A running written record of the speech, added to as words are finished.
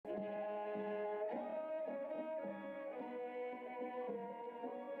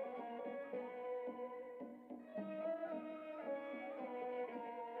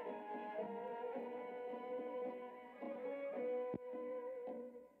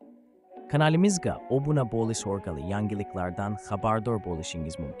Kanalimizga obuna bo'lish orqali yangiliklardan xabardor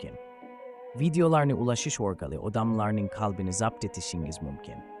bo'lishingiz mumkin. Videolarni ulashish orqali odamlarning qalbini zabt etishingiz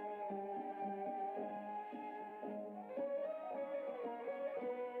mumkin.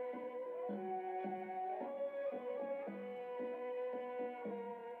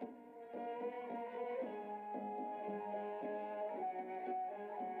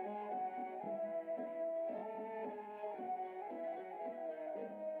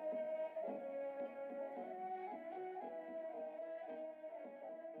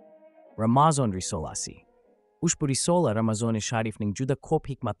 Ramazan Risalesi. Ushbu risola Ramazan-i Sharifning juda ko'p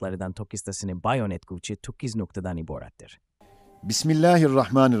hikmatlaridan to'qqiztasini bayon etguvchi 9 nuqtadan iboratdir.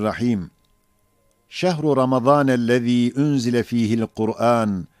 Bismillahirrahmanirrahim. Şehru Ramazanellezî unzile fîhil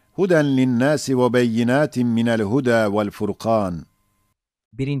Kur'an huden linnâsi ve beyinatin minel huda vel furqan.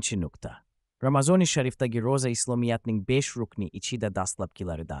 Birinchi nuqta. Ramazan-i Sharifdagi roza İslamiyatning 5 rukni ichida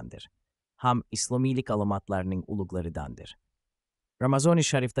dastlabkilaridandir. Ham islomiylik alomatlarining ulug'laridandir. Ramazan-i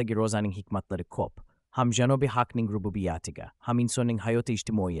Sharifdagi rozaning hikmatlari ko'p. Ham Janobi Haqning rububiyatiga, ham insonning hayoti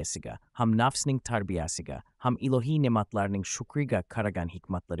ijtimoiyasiga, ham nafsning tarbiyasiga, ham ilohiy ne'matlarning shukriga qaragan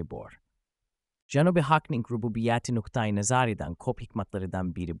hikmatlari bor. Janobi Haqning rububiyati nuqtai nazaridan ko'p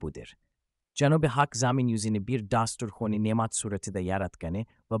hikmatlaridan biri budir. Janobi Haq zamin yuzini bir dasturxoni ne'mat suratida yaratgani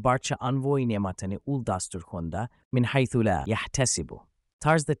va barcha anvoyi ne'matini ul dasturxonda min haythu la yahtasibu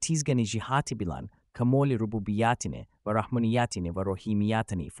tarzda tizgani jihati bilan kamoli rububiyatini va rahmoniyatini va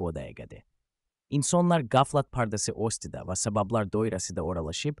rohimiyatini ifoda etadi. İnsanlar gaflat pardasi ostida va sabablar doirasida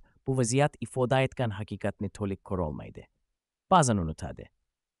oralashib, bu vaziyat ifoda etgan haqiqatni to'liq ko'rolmaydi. Ba'zan unutadi.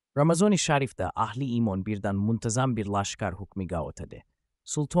 Ramazan-i Sharifda ahli iymon birdan muntazam bir lashkar hukmiga o'tadi.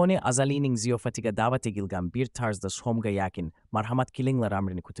 Sultoni Azalining ziyofatiga da'vat etilgan bir tarzda so'mga yaqin marhamat qilinglar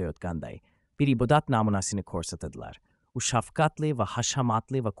amrini kutayotganday bir ibodat namunasini ko'rsatadilar. U shafqatli va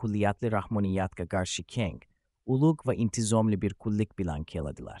hashamatli va kulliyatli rahmoniyatga qarshi keng, ulug' va intizomli bir kunlik bilan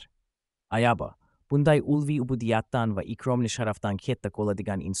keladilar. Ayaba, bunday ulviy ubudiyatdan va ikromli sharafdan katta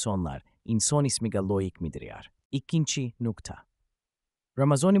qoladigan insonlar inson ismiga loyiq midiryar. Ikkinchi nuqta.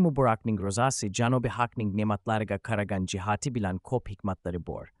 Ramazan-i Muborakning rozasi Janobi Haqning ne'matlariga qaragan jihati bilan ko'p hikmatlari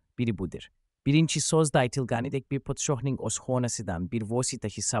bor. Biri budir. Birinchi so'zda aytilganidek bir podshohning oshxonasidan bir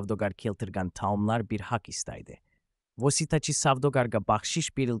vositachi savdogar keltirgan taomlar bir haq istaydi. Vositachi savdogarga baxshish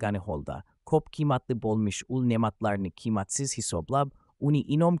berilgani holda ko'p qiymatli bo'lmish ul ne'matlarni qiymatsiz hisoblab, uni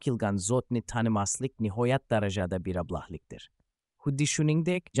inom qilgan zotni tanimaslik nihoyat darajada bir ablahlikdir. Xuddi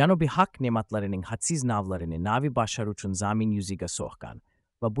shuningdek, Janobi Haq ne'matlarining hadsiz navlarini navi bashar uchun zamin yuziga so'kkan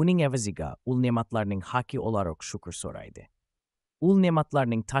va buning evaziga ul ne'matlarning haqi olarak shukr so'raydi. Ul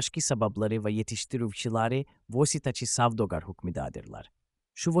ne'matlarning tashqi sabablari va yetishtiruvchilari vositachi savdogar hukmidadirlar.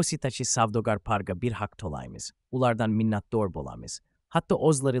 Shu vositachi savdogar parga bir haq to'laymiz, ulardan minnatdor bo'lamiz. Hatto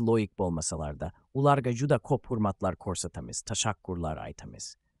o'zlari loyiq bo'lmasalarda, ularga juda ko'p hurmatlar ko'rsatamiz, tashakkurlar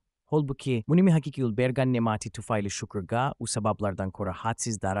aytamiz. Holbuki, bunimi haqiqiy ul bergan ne'mati tufayli shukrga u sabablardan ko'ra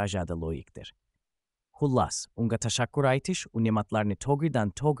hadsiz darajada loyiqdir. Xullas, unga tashakkur aytish, u ne'matlarni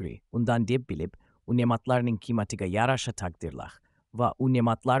to'g'ridan to'g'ri, undan deb bilib, u ne'matlarning qiymatiga yarasha taqdirlah va u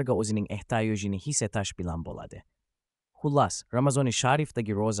ne'matlarga o'zining ehtiyojini his etish bilan bo'ladi. Xullas, Ramazan-i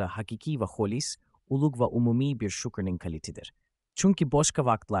Sharifdagi roza haqiqiy va xolis, ulug' va umumiy bir shukrning kalitidir. Chunki boshqa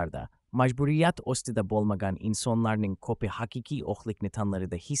vaqtlarda majburiyat ostida bo'lmagan insonlarning ko'pi haqiqiy oqlikni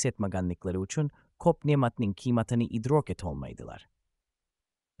tanlarida his etmaganliklari uchun ko'p ne'matning qiymatini idrok etolmaydilar.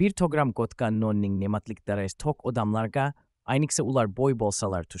 Bir to'gram qotgan nonning ne'matlik darajasi to'q odamlarga, ayniqsa ular boy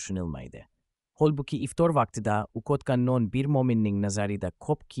bo'lsalar tushunilmaydi. Holbuki iftor vaqtida u qotgan non bir mo'minning nazarida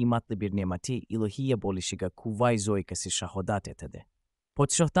ko'p qiymatli bir ne'mati ilohiyya bo'lishiga quvvay zo'ikasi shahodat etadi.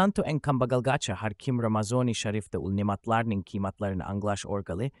 Podshohdan to eng kambag'algacha har kim Ramazan-i Sharifda ul ne'matlarning qiymatlarini anglash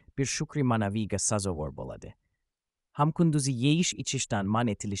orqali bir shukri ma'naviga sazovor bo'ladi. Ham kunduzi yeb-ichishdan man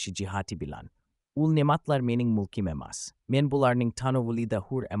etilishi jihati bilan. Ul ne'matlar mening mulkim emas. Men bularning tanovulida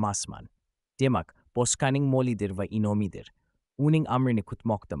hur emasman. Demak, boshqaning molidir va inomidir. Uning amrini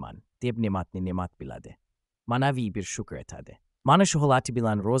kutmoqdaman, deb ne'matni ne'mat biladi. Ma'naviy bir shukr etadi. Mana shu holati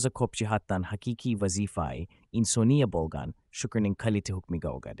bilan roza ko'p jihatdan haqiqiy vazifai, insoniya bo'lgan shukrning kaliti hukmiga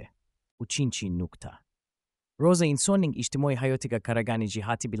o'gadi. Uchinchi nuqta. Roza insonning ijtimoiy hayotiga qaragani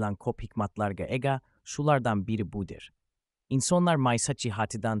jihati bilan ko'p hikmatlarga ega, shulardan biri budir. İnsonlar maysat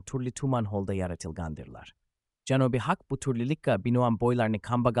jihatidan turli tuman holda yaratilgandirlar. Janobi Haq bu turlilikka binoan boylarni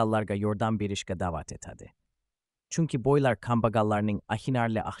kambag'allarga yordam berishga da'vat etadi. Chunki boylar kambag'allarning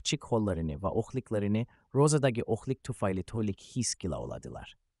ahinarli axchiq hollarini va oqliklarini rozadagi oqlik tufayli to'liq his qila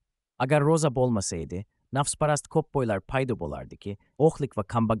oladilar. Agar roza bo'lmasaydi, nafsparast ko'p boylar paydo bo'lardiki, oqlik va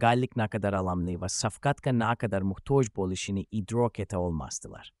kambag'allik naqadar alamli va safqatga naqadar muhtoj bo'lishini idrok eta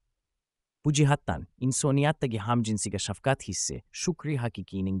olmasdilar. Bu cihatdan insoniyatdagi hamjinsiga shafqat hissi shukri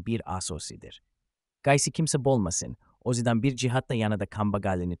hakikining bir asosidir. Qaysi kimsa bo'lmasin, o'zidan bir jihatda yanada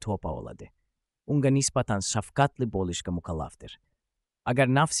kambag'alini topa oladi. Unga nisbatan shafqatli bo'lishga mukallafdir. Agar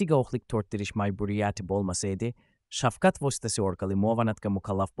nafsiga o'qlik torttirish majburiyati bo'lmasa edi, shafqat vositasi orqali muovinatga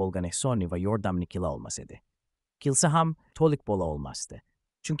mukallaf bo'lgan ehsonni va yordamni qila olmas edi. Qilsa ham to'liq bo'la olmasdi.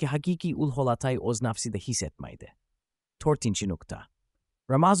 Chunki haqiqiy ul-holatay o'z nafsida his etmaydi. 4.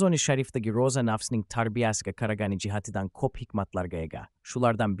 Ramazon-i Sharifdagi roza nafsning tarbiyasiga qaragani jihatidan ko'p hikmatlarga ega.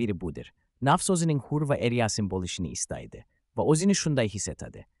 Shulardan biri budir. Nafs o'zining hur va eryasin bo'lishini istaydi va o'zini shunday his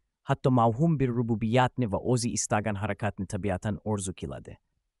etadi. Hatto mavhum bir rububiyatni va o'zi istagan harakatni tabiatan orzu qiladi.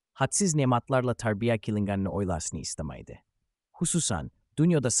 Hadsiz ne'matlarla tarbiya qilinganini o'ylashni istamaydi. Xususan,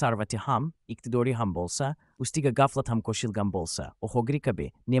 dunyoda sarvati ham, iqtidori ham bo'lsa, ustiga gaflat ham qo'shilgan bo'lsa, o'xogri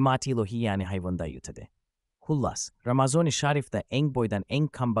kabi ne'mati ilohiyani hayvonda yutadi. Xullas, Ramazon-i Sharifda eng boydan eng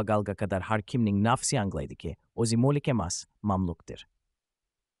kambag'alga qadar har kimning nafsi anglaydiki, o'zi molik emas, mamlukdir.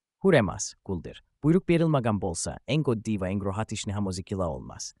 Hur emas, quldir. Buyruq berilmagan bo'lsa, eng oddiy va eng rohat ishni ham o'zi qila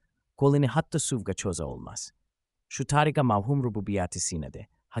olmas. Qo'lini hatto suvga cho'za olmas. Shu tariqa mavhum rububiyati sinadi,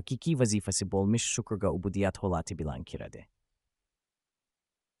 haqiqiy vazifasi bo'lmish shukrga ubudiyat holati bilan kiradi.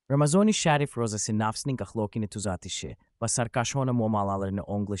 Ramazon-i Sharif rozasi nafsning axloqini tuzatishi va sarkashona muomalalarni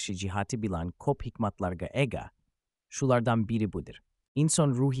o'nglashi jihati bilan ko'p hikmatlarga ega. Shulardan biri budir. İnson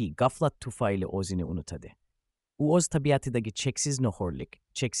ruhiy gaflat tufayli o'zini unutadi. U o'z tabiatidagi cheksiz nohorlik,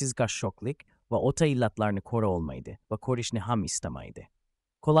 cheksiz gashshoqlik va o'ta illatlarni ko'ra olmaydi va ko'rishni ham istamaydi.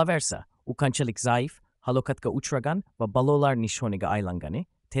 Qolaversa, u qanchalik zaif, halokatga uchragan va balolar nishoniga aylangani,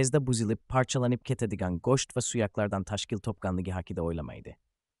 tezda buzilib parchalanib ketadigan go'sht va suyaklardan tashkil topganligi haqida o'ylamaydi.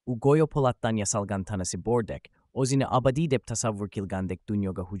 U go'yo polatdan yasalgan tanasi bordek, o'zini abadiy deb tasavvur qilgandek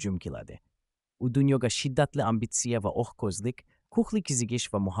dunyoga hujum qiladi. U dunyoga shiddatli ambitsiya va o'hko'zlik, kuhli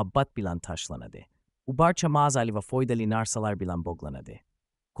kizigish va muhabbat bilan tashlanadi. U barcha mazali va foydali narsalar bilan bog'lanadi.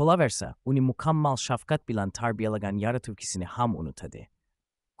 Qolaversa, uni mukammal shafqat bilan tarbiyalagan yaratuvchisini ham unutadi.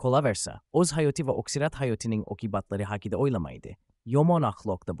 Qolaversa, o'z hayoti va oxirat hayotining oqibatlari haqida o'ylamaydi, yomon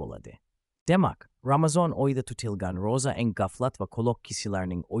axloqda bo'ladi. Demak, Ramazon oyida tutilgan roza eng gaflat va qoloq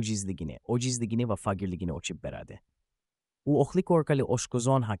kishilarning ojizligini va faqirligini ochib beradi. U o'qlik orqali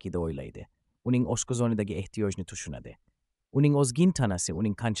oshqozon haqida o'ylaydi, uning oshqozonidagi ehtiyojni tushunadi. Uning ozgin tanasi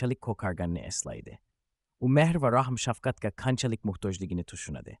uning qanchalik ko'karganini eslaydi. U mehr va rahm shafqatga qanchalik muhtojligini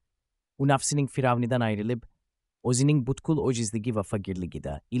tushunadi. U nafsining firavnidan ayrilib, o'zining butkul ojizligi va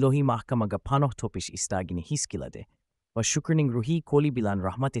faqirligida ilohiy mahkamaga panoh topish istagini his qiladi va shukrning ruhiy qo'li bilan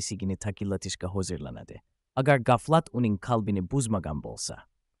rahmat esigini takillatishga hozirlanadi. Agar gaflat uning qalbini buzmagan bo'lsa.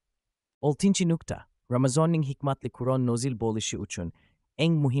 6. Ramazonning hikmatli Qur'on nozil bo'lishi uchun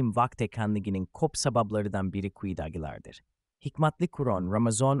eng muhim vaqt ekanligining ko'p sabablaridan biri quyidagilardir. Hikmatli Qur'on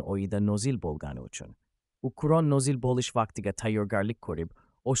Ramazon oyida nozil bo'lgani uchun. U Qur'on nozil bo'lish vaqtiga tayyorgarlik ko'rib,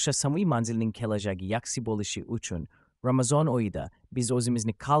 o'sha samoviy manzilning kelajagi yaxshi bo'lishi uchun Ramazon oyida biz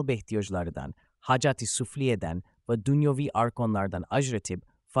o'zimizni qalb ehtiyojlaridan, hajati sufliyedan va dunyoviy arkonlardan ajratib,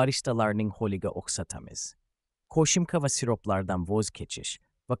 farishtalarning holiga o'xsatamiz. Qo'shimcha va siroplardan voz kechish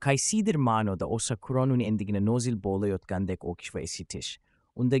va qaysidir ma'noda o'sha Qur'onning endigina nozil bo'layotgandek o'qish va eshitish,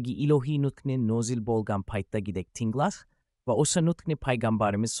 undagi ilohiy nutqni nozil bo'lgan paytdagidek tinglash va o'sha nutqni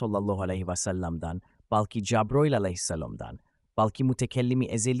payg'ambarimiz sollallohu alayhi vasallamdan, balki Jabroil alayhissalomdan, balki mutakallimi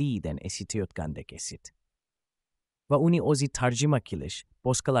ezeliiden eshitayotgandek esit. Va uni o'zi tarjima qilish,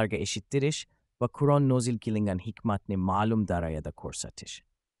 boshqalarga eshittirish va Qur'on nozil qilingan hikmatni ma'lum darajada ko'rsatish.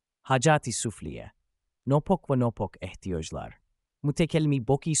 Hajati sufliye, nopok va nopok ehtiyojlar. Mutakallimi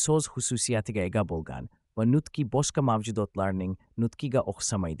boki so'z xususiyatiga ega bo'lgan va nutqi boshqa mavjudotlarning nutqiga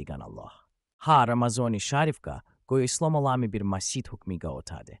o'xshamaydigan Alloh. Ramazon-i Sharifga go'yo islom olami bir masjid hukmiga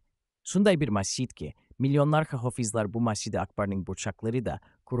o'tadi. Shunday bir masjidki, milyonlarcha hofizlar bu masjidi akbarning burchaklarida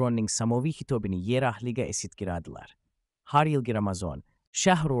Qur'onning samoviy hitobini yer ahliga eshitkiradilar. Har yilgi Ramazon,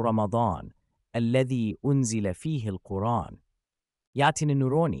 Shahru Ramazan, allazi unzila fihil Qur'on, yatini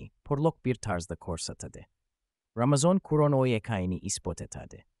nuroni, porloq bir tarzda ko'rsatadi. Ramazon Qur'on oyi ekayini isbot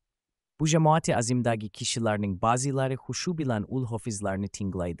etadi. Bu jamoati azimdagi kishilarning ba'zilari xushu bilan ul hofizlarni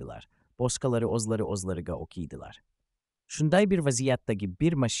tinglaydilar, boshqalari o'zlariga o'qiydilar. Shunday bir vaziyatdagi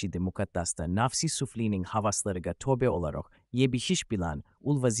bir masjidi muqaddasda nafsi suflining havaslariga tobe olarak yeb-ichish bilan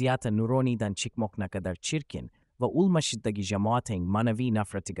ul vaziyata nuroniydan chiqmoq naqadar chirkin va ul masjiddagi jamoating ma'naviy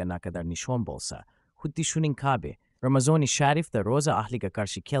nafratiga naqadar nishon bo'lsa, xuddi shuning kabi Ramazon-i Sharifda roza ahliga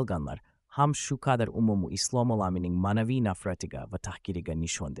qarshi kelganlar ham shu qadar umumu islom olamining ma'naviy nafratiga va tahqiriga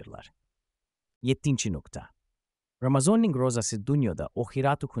nishondirlar. 7. Ramazonning rozasi dunyoda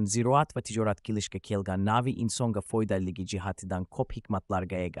oxirat uchun ziroat va tijorat qilishga kelgan navi insonga foydaligi jihatidan ko'p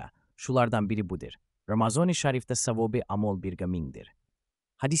hikmatlarga ega. Şulardan biri budur. Ramazan-i Sharif'te savobi amol birga mingdir.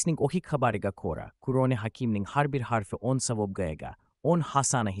 Hadisning ohik habariga ko'ra, Qur'oni Hakimning har bir harfi 10 savobga ega, 10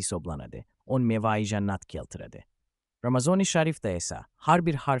 hasana hisoblanadi, 10 mevai jannat keltiradi. Ramazan-i Sharif'ta esa har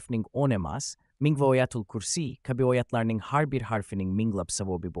bir harfning 10 emas, ming va oyatul kursi kabi oyatlarning har bir harfining minglab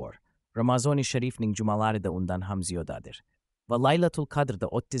savobi bor. Ramazan-i Sharifning jumalarida undan ham ziyodadir. Va Laylatul Qadr'da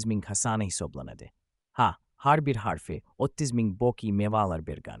 30 ming hasana hisoblanadi. Har bir harfi 30 ming boki mevalar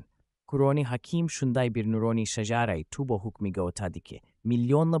bergan. Qur'oni Hakim shunday bir nuroniy shajaray tubo hukmiga o'tadi ki,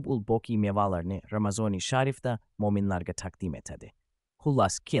 milyonlab ul boki mevalarni Ramazan-i Sharifda mo'minlarga taqdim etadi.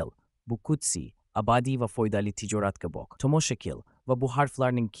 Xullas kel, bu kutsi, abadi va foydali tijoratga bok. Tomosha kil va bu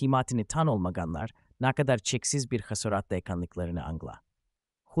harflarning qiymatini tan olmaganlar ne kadar cheksiz bir hasoratda ekanliklarini angla.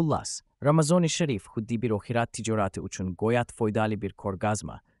 Xullas, Ramazan-i Sharif xuddi bir oxirat tijarati uchun go'yat foydali bir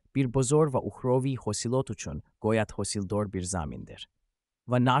ko'rgazma, bir bozor va uxroviy hosilot uchun go'yat hosildor bir zamindir.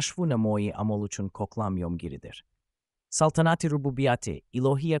 Va nashvu namoyi amol uchun koklam yomgiridir. Saltanati rububiyati,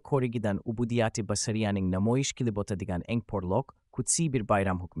 ilohiya korigidan ubudiyati basariyaning namoyish kilib o'tadigan eng porloq, kutsi bir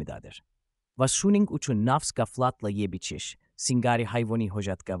bayram hukmidadir. Va shuning uchun nafs gaflatla yeb-ichish, singari hayvoniy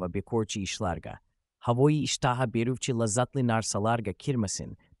hojatga va bekorchi ishlarga, havoyi ishtaha beruvchi lazzatli narsalarga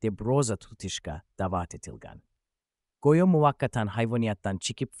kirmasin deb roza tutishga da'vat etilgan. Go'yo muvaqqatan hayvoniyatdan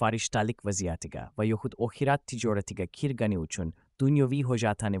chiqib farishtalik vaziyatiga va yoxud oxirat tijoratiga kirgani uchun dunyoviy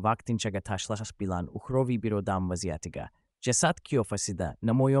hojatani vaqtinchaga tashlash bilan uxroviy bir odam vaziyatiga, jasad qiyofasida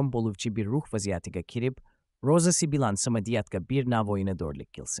namoyon bo'luvchi bir ruh vaziyatiga kirib, rozasi bilan samadiyatga bir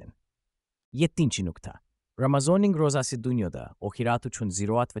navoyinadorlik qilsin. 7. nuqta. Ramazonning rozasi dunyoda oxirat uchun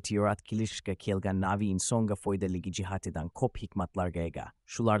ziroat va tijorat qilishga kelgan navi insonga foydaligi jihatidan ko'p hikmatlarga ega.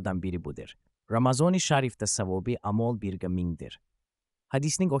 Shulardan biri budir. Ramazan-i Sharif'ta savobi amol birga mingdir.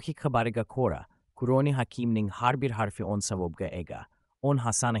 Hadisning ohik habariga ko'ra, Qur'oni Hakimning har bir harfi 10 savobga ega, 10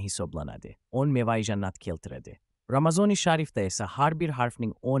 hasana hisoblanadi, 10 mevai jannat keltiradi. Ramazan-i Sharif'ta esa har bir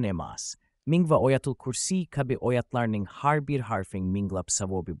harfning 10 emas, ming va oyatul kursi kabi oyatlarning har bir harfing minglab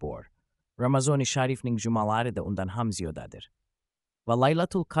savobi bor. Ramazan-i Sharifning jumalarida undan ham ziyodadir. Va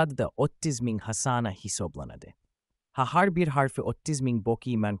Laylatul Qadr'da 30 ming hasana hisoblanadi. Har bir harfi 30 ming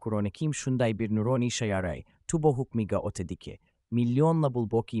boki iman Qur'oni Hakim shunday bir nuroniy shayaray tubo hukmiga o'tadi ki, milyonlab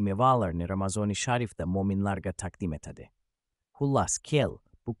ul boki mevalarni Ramazan-i Sharifda mo'minlarga taqdim etadi. Xullas kel,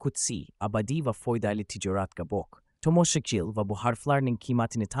 bu kutsi, abadi va foydali tijoratga bok. Tomosha qil va bu harflarning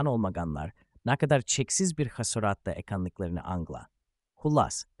qiymatini tan olmaganlar ne kadar cheksiz bir hasoratda ekanliklarini angla.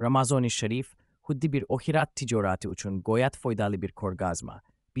 Xullas, Ramazan-i Sharif xuddi bir oxirat tijorati uchun go'yat foydali bir ko'rgazma,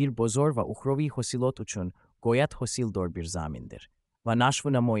 bir bozor va uxroviy hosilot uchun go'yat hosildor bir zamindir. Va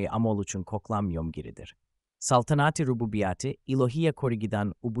nashvu namoyi amol uchun koklam yomgiridir. Saltanati rububiyati, ilohiya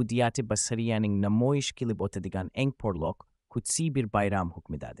korigidan ubudiyati basariyaning namoyish kilib o'tadigan eng porloq, kutsi bir bayram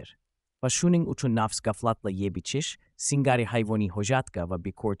hukmidadir. Va shuning uchun nafs gaflatla yeb-ichish, singari hayvoniy hojatga va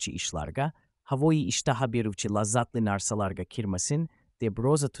bekorchi ishlarga, havoyi ishtaha beruvchi lazzatli narsalarga kirmasin deb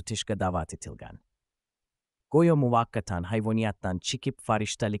roza tutishga da'vat etilgan. Go'yo muvaqqatan hayvoniyatdan chiqib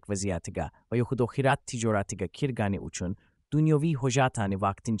farishtalik vaziyatiga va yoxud oxirat tijoratiga kirgani uchun dunyoviy hojatani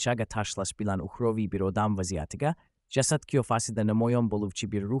vaqtinchaga tashlash bilan uxroviy bir odam vaziyatiga, jasad qiyofasida namoyon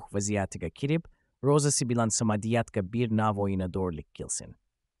bo'luvchi bir ruh vaziyatiga kirib, rozasi bilan samadiyatga bir navoyinadorlik qilsin.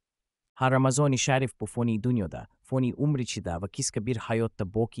 Ramazan-i Sharif bu foniy dunyoda, foniy umr ichida va qisqa bir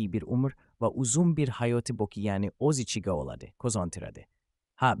hayotda boki bir umr va uzun bir hayoti boki ya'ni o'z ichiga oladi, ko'zontiradi.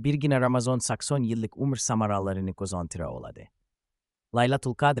 Birgina Ramazan 80 yillik umr samaralarini ko'zontira oladi.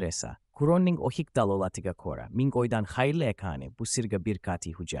 Laylatul Qadr esa, Qur'onning ohik dalolatiga ko'ra, ming oydan xayrli ekani bu sirga bir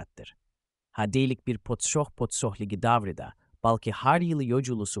qati hujjatdir. Deylik bir podshohligi davrida, balki har yili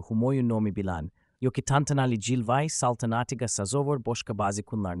yojulusu Humoyun nomi bilan, yoki tantanali jilvay saltanatiga sazovor boshqa ba'zi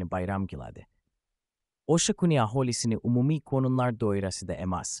kunlarni bayram qiladi. O'sha kuni aholisini umumiy qonunlar doirasida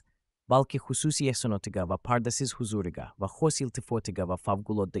emas, balki xususiy esonotiga va pardasiz huzuriga va xos iltifotiga va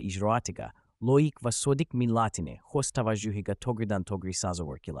favqulodda ijroatiga, loyiq va sodik millatini xos tavajjuhiga to'g'ridan to'g'ri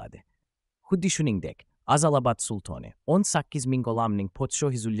sazovor qiladi. Xuddi shuningdek, Azalabat sultoni 18 ming olamning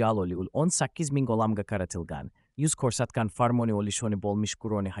podshohi Zuljaloli ul 18 ming olamga qaratilgan, yuz ko'rsatgan farmoni olishoni bo'lmish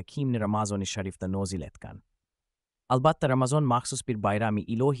Qur'oni Hakimni Ramazan-i Sharifda nozil etgan. Albatta Ramazan maxsus bir bayrami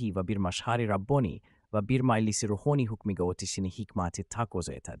ilohi va bir mashhari rabboni va bir majlisi ruhoniy hukmiga o'tishini hikmati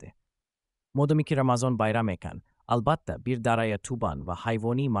takoza etadi. Modumiki Ramazan bayram ekan, albatta bir daraya tuban va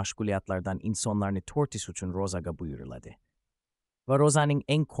hayvoniy mashg'uliyatlardan insonlarni tortish uchun rozaga buyuriladi. Va rozaning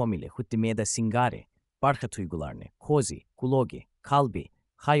eng komili xuddi me'da singari, barcha tuygularni, ko'zi, quloqi, qalbi,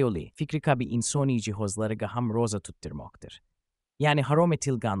 hayoli, fikri kabi insoniy jihozlariga ham roza tuttirmoqdir. Ya'ni harom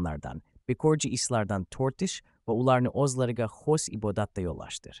etilganlardan, bekorchi ishlardan tortish va ularni o'zlariga xos ibodatda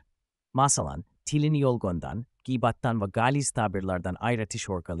yo'llashdir. Masalan, tilini yolgondan, giybattan ve galiz tabirlerden ayratish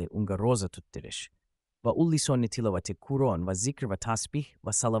orkalı unga roza tuttirish. Ve ullisonni tilavati Kur'an ve zikr ve tasbih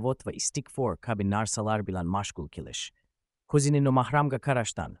ve salavat ve istikfor kabi narsalar bilan maşgul kilish. Kozini no mahramga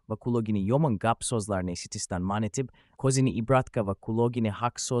karashtan ve kulogini yomon gap sozlarni esitistan manetib, kozini ibratka ve kulogini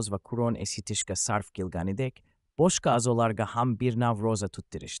hak soz ve Kur'an esitishka sarf gilganidek, boşka azolarga ham bir nav roza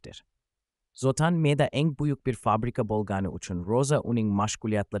tuttirishtir. Zotan meda eng büyük bir fabrika bolgani uchun roza uning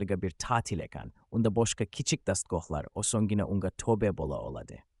mashguliyatlarga bir tatil ekan, unda boşka kichik dastgohlar osongina unga tobe bola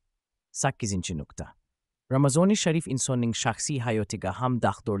oladi. 8. nukta. Ramazoni Sharif insonning shaxsiy hayotiga ham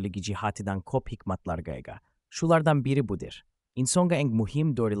daxdorligi jihatidan ko'p hikmatlarga ega. Shulardan biri budir. İnsonga eng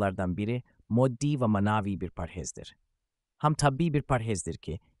muhim dorilardan biri moddiy ve manaviy bir parhezdir. Ham tabiiy bir parhezdir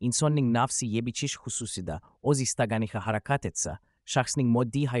ki, insonning nafsi yeb-ichish hususida o'z istaganiga harakat etsa, shaxsning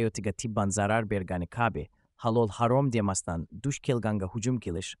moddiy hayotiga tibban zarar bergani kabi, halol harom demasdan dush kelganga hujum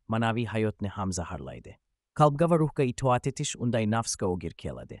qilish manaviy hayotni ham zaharlaydi. Qalbga va ruhga itoat etish unday nafsga o'gir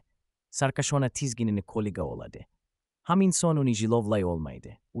keladi. Sarkashona tizginini koliga oladi. Ham inson uni jilovlay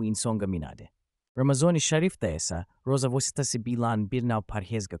olmaydi, u insonga minadi. Ramazoni Sharifda esa roza vositasi bilan bir nav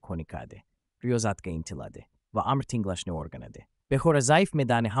parhezga konikadi, riyozatga intiladi ve amr tinglashni o'rganadi. Behora zayıf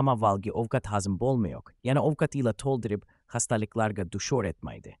medani ham avvalgi ovqat hazm bo'lmayok, yana ovqat ila to'ldirib xastaliklarga dushor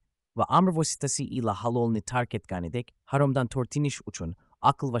etmaydi. Va amr vositasi ila halolni tark etganidek, haromdan tortinish uchun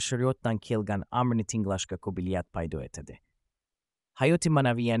aql va shariatdan kelgan amrni tinglashga qobiliyat paydo etadi. Hayoti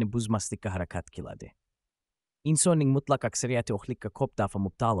manaviyani buzmaslikka harakat qiladi. İnsonning mutlaq aksariyati oxlikka ko'p dafa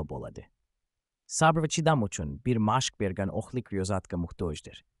mubtalo bo'ladi. Sabr va chidam uchun bir mashq bergan oxlik riyozatga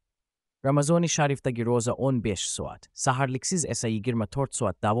muhtojdir. Ramazoni Sharifdagi roza 15 soat, saharliksiz esa 24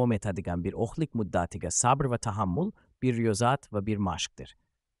 soat davom etadigan bir oxlik muddatiga sabr va tahammul, bir riyozat va bir mashqdir.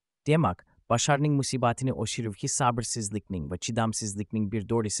 Demak, basharning musibatini oshiruvchi sabrsizlikning va chidamsizlikning bir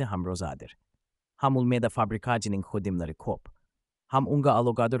dorisi ham rozadir. Ham ulmeda fabrikajining xodimlari ko'p. Ham unga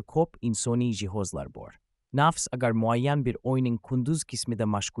aloqador ko'p insoniy jihozlar bor. Nafs agar muayyan bir oyning kunduz qismida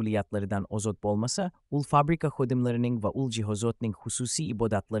mashguliyatlardan ozod bo'lmasa, ul fabrika xodimlarining va ul jihozotning xususiy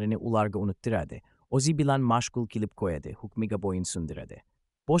ibodatlarini ularga unuttiradi, o'zi bilan mashgul qilib qo'yadi, hukmiga bo'yinsundiradi.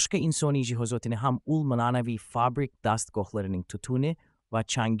 Boshqa insoniy jihozotini ham ul manaviy fabrik dastgohlarining tutuni va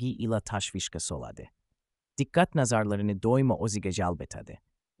changi ila tashvishga soladi. Dikkat nazarlarini doimo o'ziga jalb etadi.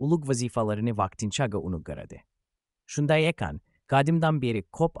 Ulug' vazifalarini vaqtinchaga unutgaradi. Shunday ekan, qadimdan beri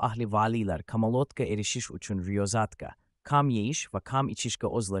ko'p ahli valilar kamalotga erishish uchun riyozatga, kam yeyish va kam ichishga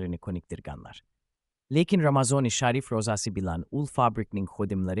o'zlarini ko'niktirganlar. Lekin Ramazoni Sharif rozasi bilan ul fabrikning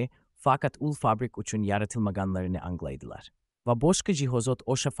xodimlari faqat ul fabrik uchun yaratilmaganlarini anglaydilar. Va boshqa jihozot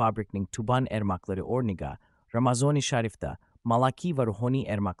o'sha fabrikning tuban ermaklari o'rniga Ramazoni Sharifda malaki va ruhoniy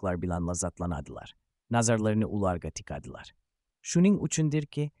ermaklar bilan lazzatlanadilar. Nazarlarini ularga tikadilar. Shuning uchundir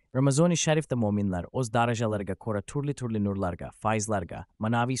ki, Ramazoni Sharifda mo'minlar o'z darajalariga ko'ra turli nurlarga, fayzlarga,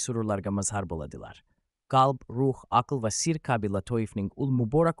 manaviy sururlarga mazhar bo'ladilar. Qalb, ruh, aql va sir kabi latoifning ul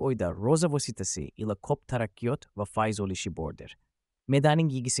muborak oyda roza vositasi ila ko'p taraqqiyot va fayz olishi bordir. Medaning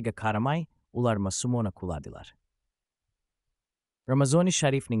yigisiga qaramay, ular masumona quladilar. Ramazoni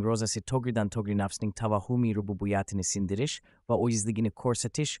Sharifning rozasi togridan togri nafsning tavahumi rububiyatini sindirish va oyizligini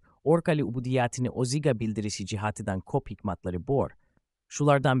ko'rsatish orqali ubudiyatini o'ziga bildirishi jihatidan ko'p hikmatlari bor.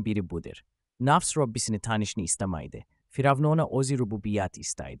 Shulardan biri budir. Nafs Robbisini tanishni istamaydi. Firavnona o'zi rububiyat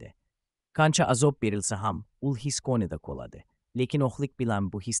istaydi. Qancha azob berilsa ham, ul his konida qoladi. Lekin oxlik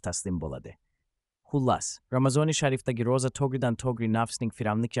bilan bu his taslim bo'ladi. Xullas, Ramazoni Sharifdagi roza togridan togri nafsning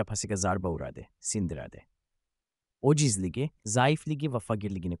firavnlik japhasiga zarba uradi, sindiradi. Ocizligi, zayıfligi ve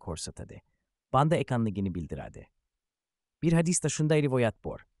fakirligini korsatadi. Banda ekanligini bildiradi. Bir hadiste shunday rivoyat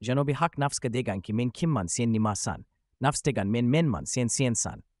bor. Janobi Hak nafsga degan ki men kimman sen nimasan. Nafs degan men menman sen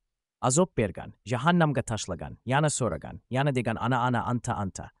sensan. Azob bergan, jahannamga tashlagan, yana so'ragan, yana degan ana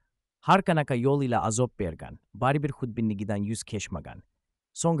anta. Har qanaqa yo'l ila azob bergan, baribir xudbinligidan yuz kechmagan.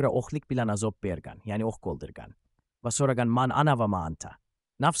 So'ngra oxlik bilan azob bergan, ya'ni ox qoldirgan. Va so'ragan man ana va ma anta.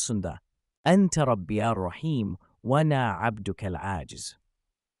 Nafsunda, anta rabbiyar rahim wa na abdukel aciz.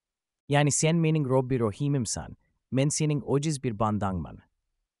 Yani sen mening Robbi Rahimimsan, men sening ojiz bir bandangman.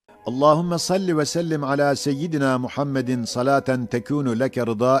 اللهم صل وسلم على سيدنا محمد صلاة تكون لك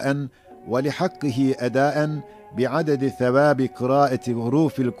رضاء ولحقه أداء بعدد ثواب قراءة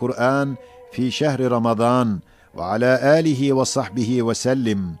حروف القرآن في شهر رمضان وعلى آله وصحبه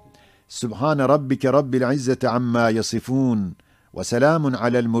وسلم. سبحان ربك رب العزة عما يصفون وسلام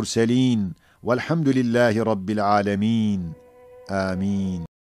على المرسلين والحمد لله رب العالمين. آمين.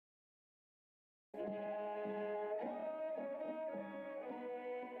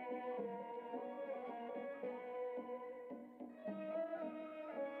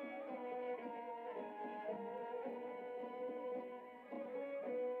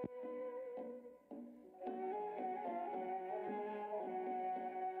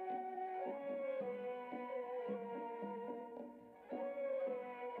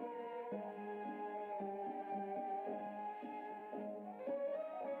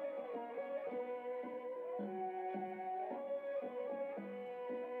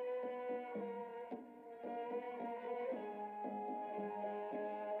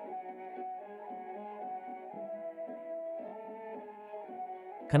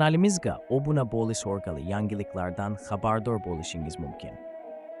 Kanalimizga obuna bo'lish orqali yangiliklardan xabardor bo'lishingiz mumkin.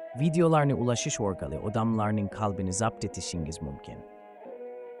 Videolarni ulashish orqali odamlarning qalbini zabt etishingiz mumkin.